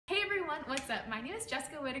everyone, what's up? My name is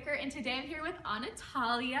Jessica Whitaker and today I'm here with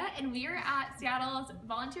Natalia and we are at Seattle's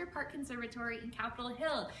Volunteer Park Conservatory in Capitol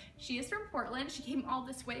Hill. She is from Portland. She came all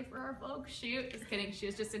this way for our Vogue shoot. Just kidding, she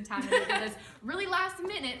was just in town to do this really last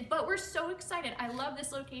minute, but we're so excited. I love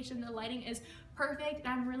this location. The lighting is perfect and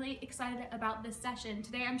I'm really excited about this session.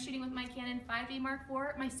 Today I'm shooting with my Canon 5D Mark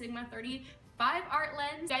IV, my Sigma 30 5-art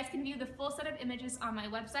lens. You guys can view the full set of images on my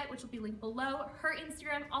website, which will be linked below. Her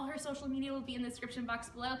Instagram, all her social media will be in the description box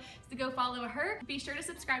below, so go follow her. Be sure to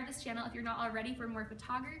subscribe to this channel if you're not already for more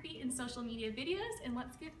photography and social media videos, and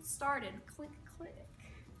let's get started. Click, click.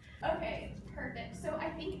 Okay, perfect. So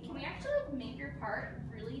I think, can we actually make your part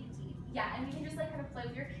really deep? Yeah, and you can just like kind of play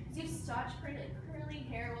with your, because you have such pretty like curly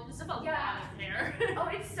hair. We'll just, a lot of hair. Oh,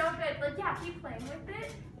 it's so good. Like, yeah, keep playing with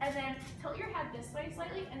it, and then tilt your head this way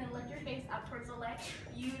slightly, and then lift your face up towards the light.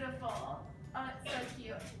 Beautiful. Oh, it's so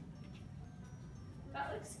cute.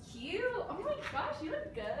 That looks cute. Oh my gosh, you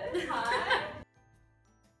look good. Hi.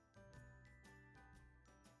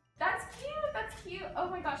 That's cute. That's cute. Oh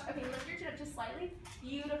my gosh. Okay, lift your chin up just slightly.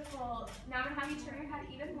 Beautiful. Now I'm gonna have you turn your head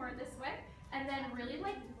even more this way. And then really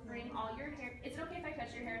like bring all your hair. Is it okay if I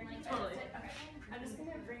touch your hair and like totally? Okay. I'm just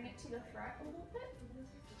gonna bring it to the front a little bit.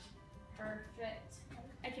 Perfect.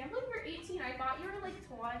 I can't believe you're 18. I thought you were like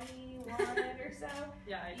 21 or so.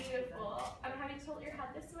 Yeah. Beautiful. I'm gonna have you tilt your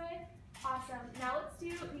head this way. Awesome. Now let's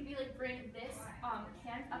do maybe like bring this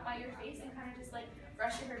hand up by your face and kind of just like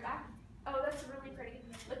brush your hair back. Oh, that's really pretty.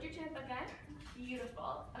 Lift your chin up again.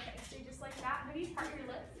 Beautiful. Okay, so just like that. Maybe part your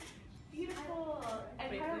lips. Beautiful.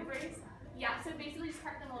 And kind of brings. Yeah, so basically just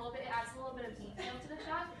part them a little bit. It adds a little bit of detail to the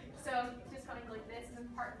shot. So just kind of go like this and then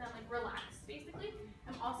part them like relaxed, basically.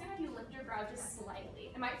 I'm also gonna have you lift your brow just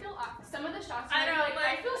slightly. It might feel awkward. Some of the shots, I know,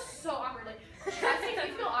 like, I feel so awkward. Like, trust me, if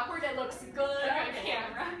you feel awkward, it looks good on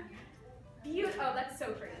camera. Beautiful. Oh, that's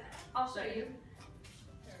so pretty. I'll show you.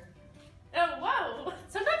 Oh, whoa.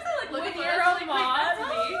 Sometimes I like look at your own mod.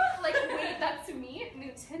 Like, wait, that's me?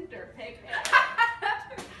 New Tinder pic.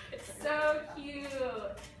 So cute.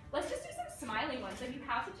 Let's just do some smiley ones. Like, you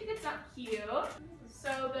have such a good stuff. Cute.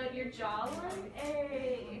 So good. Your jawline.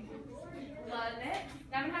 Hey. Love it.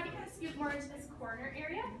 Now I'm gonna have you kind of scoot more into this corner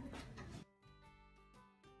area.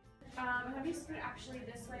 Have you scoot actually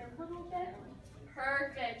this way a little bit?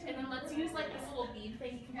 Perfect. And then let's use like this little bead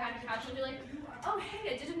thing. You can kind of casually be like, oh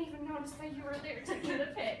hey, I didn't even notice that you were there taking the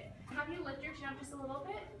pic. Have you lift your chin up just a little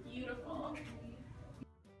bit? Beautiful.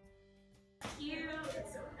 Cute.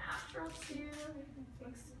 It's so natural too.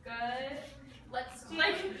 Looks good. Let's do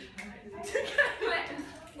like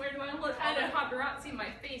where do I look? I don't paparazzi in my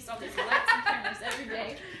face, all these lights and cameras every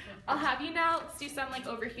day. I'll have you now. Let's do some like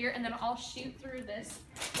over here, and then I'll shoot through this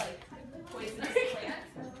like poisonous plant.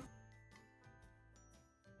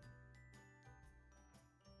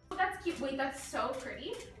 Oh, that's cute. Wait, that's so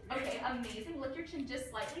pretty. Okay, amazing. Lift your chin just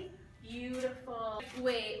slightly. Beautiful.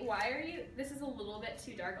 Wait, why are you, this is a little bit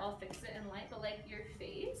too dark. I'll fix it in light, but like your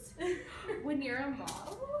face when you're a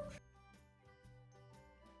model.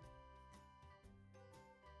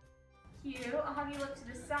 Cute. I'll have you look to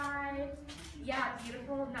the side. Yeah,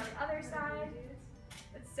 beautiful. Now the other side.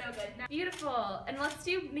 That's so good. Now, beautiful. And let's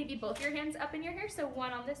do maybe both your hands up in your hair. So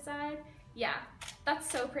one on this side. Yeah, that's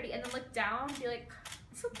so pretty. And then look down, be like,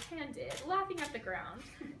 so candid, laughing at the ground.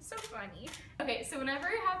 So funny. Okay, so whenever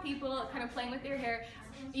you have people kind of playing with their hair,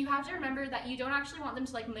 you have to remember that you don't actually want them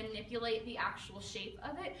to like manipulate the actual shape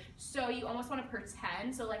of it. So you almost want to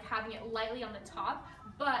pretend, so like having it lightly on the top,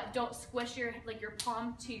 but don't squish your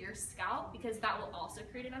palm to your scalp because that will also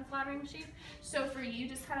create an unflattering shape. So for you,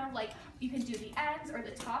 just kind of like, you can do the ends or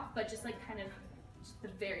the top, but just like kind of just the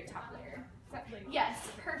very top layer. So, yes,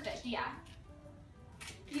 perfect, yeah.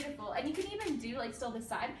 Beautiful. And you can even do like still the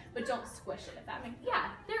side, but don't squish it if that makes,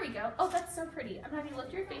 yeah, there we go. Oh, that's so pretty. I'm gonna have you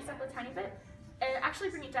lift your face up a tiny bit and actually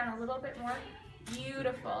bring it down a little bit more.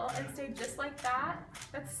 Beautiful. And stay just like that.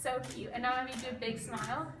 That's so cute. And now I'm gonna have you do a big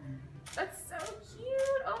smile. That's so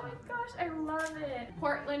cute. Oh my gosh, I love it.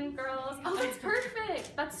 Portland girls. Oh, that's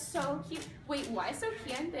perfect. That's so cute. Wait, why so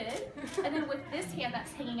candid? And then with this hand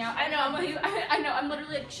that's hanging out, I know, I'm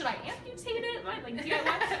literally like, should I amputate it? Like, do I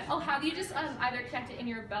want? I'll have you just either connect it in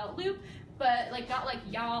your belt loop, but like not like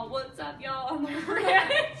y'all, what's up y'all on the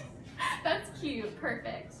right. That's cute.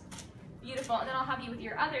 Perfect. Beautiful. And then I'll have you with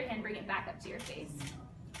your other hand bring it back up to your face.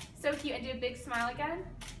 So cute. And do a big smile again.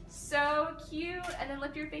 So cute. And then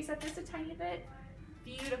lift your face up just a tiny bit.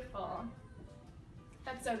 Beautiful.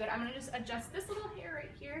 That's so good. I'm gonna just adjust this little hair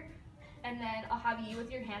right here, and then I'll have you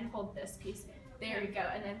with your hand hold this piece. There we go.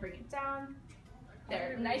 And then bring it down.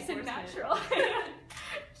 There, nice and natural.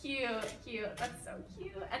 Cute, cute. That's so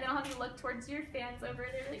cute. And then I'll have you look towards your fans over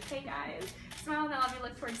there, like, hey guys. Smile, and then I'll have you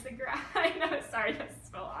look towards the ground. I know, sorry, that's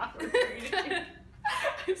so awkward for you to do.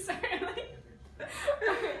 I'm sorry, like,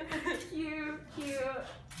 cute, cute.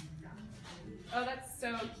 Oh, that's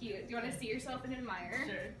so cute. Do you want to see yourself and admire?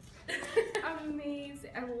 Sure.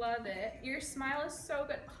 Amazing. I love it. Your smile is so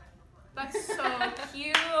good. That's so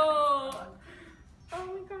cute. Oh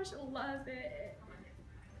my gosh, love it.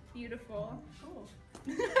 Beautiful. Cool.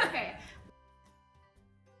 Okay.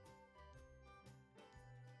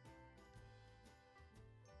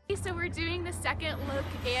 So we're doing the second look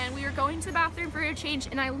and we were going to the bathroom for a change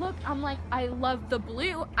and I looked, I'm like, I love the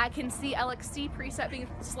blue. I can see LXC preset being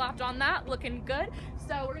slapped on that, looking good.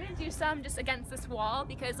 So we're gonna do some just against this wall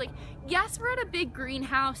because, like, yes, we're at a big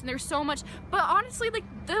greenhouse and there's so much, but honestly, like,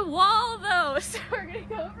 the wall though. So we're gonna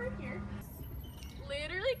go over here.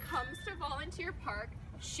 Literally comes to Volunteer Park,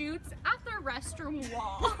 shoots at the restroom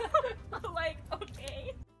wall. Like,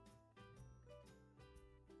 okay.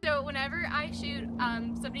 So whenever I shoot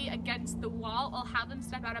somebody against the wall, I'll have them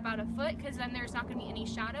step out about a foot because then there's not going to be any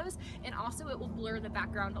shadows, and also it will blur the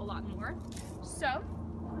background a lot more. So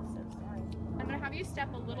I'm going to have you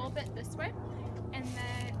step a little bit this way, and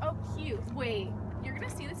then, oh cute, wait, you're going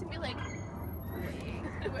to see this and be like, wait,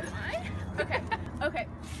 who am I? Okay, okay,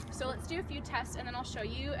 so let's do a few tests and then I'll show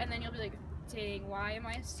you, and then you'll be like, dang, why am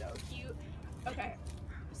I so cute? Okay.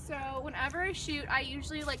 So whenever I shoot, I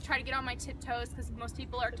usually like try to get on my tiptoes because most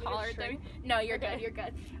people are taller than. No, you're good. You're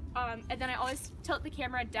good. And then I always tilt the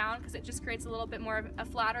camera down because it just creates a little bit more of a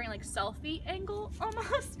flattering, like, selfie angle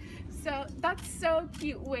almost. So that's so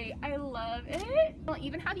cute. Wait, I love it. I'll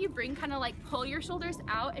even have you kind of like pull your shoulders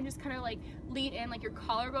out and just kind of like lead in like your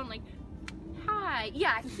collarbone, like, hi.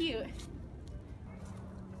 Yeah, cute.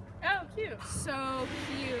 Oh, cute. So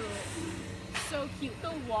cute. So cute.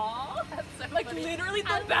 The wall, that's so like funny. Literally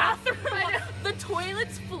the bathroom, the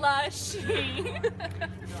toilet's flushing.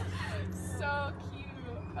 So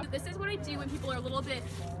cute. This is what I do when people are a little bit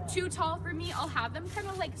too tall for me. I'll have them kind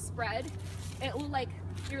of like spread it, like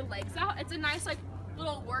your legs out. It's a nice like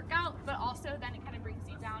little workout, but also then it kind of brings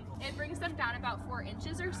you down. It brings them down about 4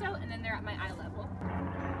 inches or so, and then they're at my eye level.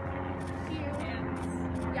 Cute.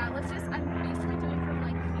 And yeah, let's just, I'm basically doing from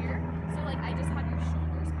like here. So like I just have your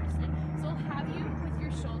shoulders mostly. So I'll have you with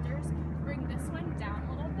your shoulders bring this one down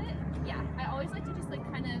a little bit. Yeah, I always like to just like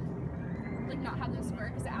kind of like not have them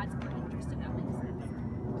square because it adds more interest in that makes sense.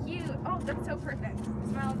 Cute. Oh, that's so perfect.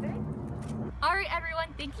 Smile big. All right,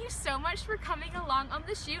 everyone, thank you so much for coming along on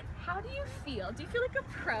the shoot. How do you feel? Do you feel like a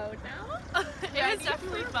pro now? It was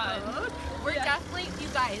definitely fun. We're definitely, you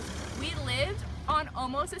guys, we lived on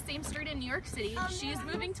almost the same street in New York City. Oh, She's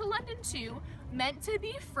moving to London too. Meant to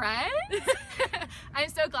be friends. I'm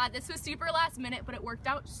so glad. This was super last minute, but it worked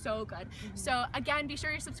out so good. So again, be sure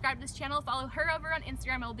you subscribe to this channel. Follow her over on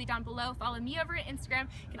Instagram. It will be down below. Follow me over on Instagram.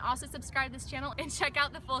 You can also subscribe to this channel and check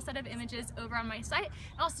out the full set of images over on my site.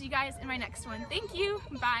 And I'll see you guys in my next one. Thank you.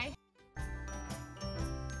 Bye.